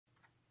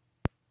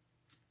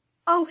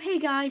Oh hey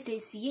guys,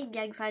 it's Yin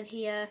Yang Fan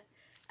here,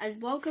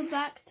 and welcome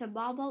back to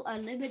Marble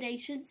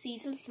Elimination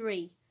Season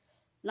 3.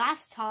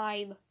 Last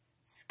time,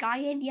 Sky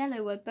and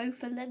Yellow were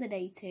both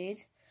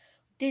eliminated,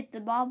 did the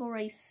Marble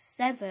Race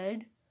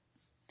 7,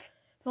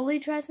 Fully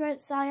Transparent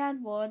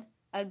Cyan won,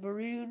 and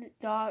Maroon,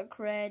 Dark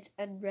Red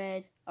and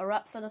Red are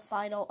up for the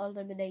final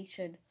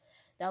elimination.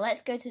 Now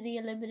let's go to the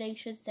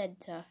Elimination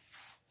Center.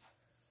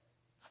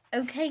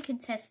 Okay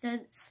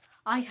contestants,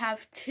 I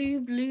have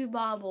 2 blue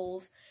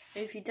marbles.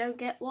 If you don't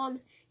get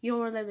one,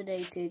 you're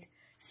eliminated.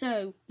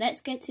 So,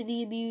 let's get to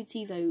the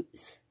immunity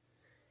votes.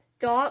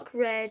 Dark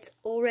Red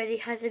already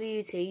has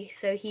immunity,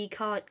 so he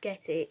can't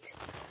get it.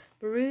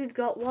 Maroon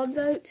got 1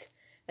 vote,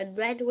 and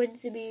Red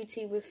wins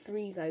immunity with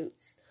 3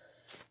 votes.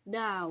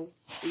 Now,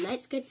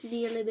 let's get to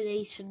the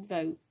elimination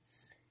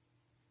votes.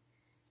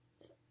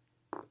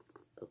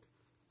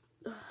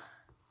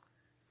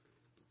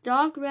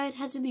 Dark Red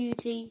has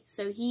immunity,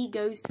 so he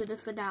goes to the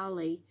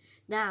finale.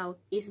 Now,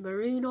 is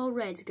Maroon or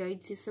Red going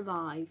to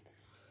survive?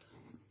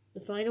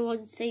 The final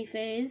one safe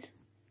is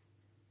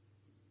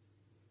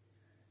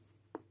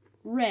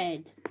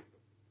Red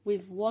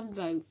with 1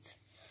 vote.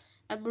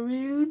 And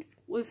Maroon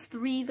with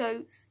 3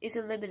 votes is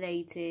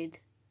eliminated.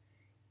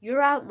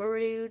 You're out,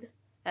 Maroon.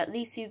 At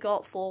least you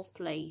got 4th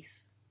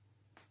place.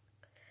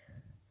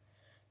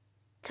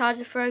 Time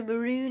to throw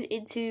Maroon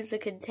into the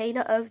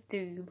container of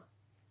doom.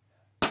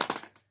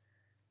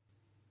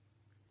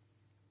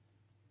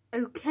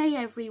 Okay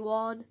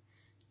everyone,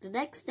 the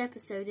next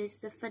episode is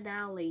the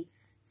finale,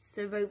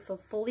 so vote for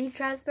Fully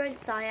Transparent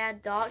Cyan,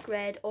 Dark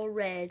Red or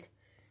Red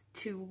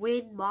to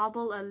win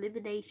Marble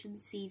Elimination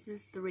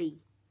Season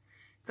 3.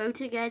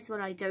 Vote again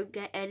when I don't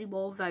get any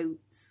more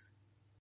votes.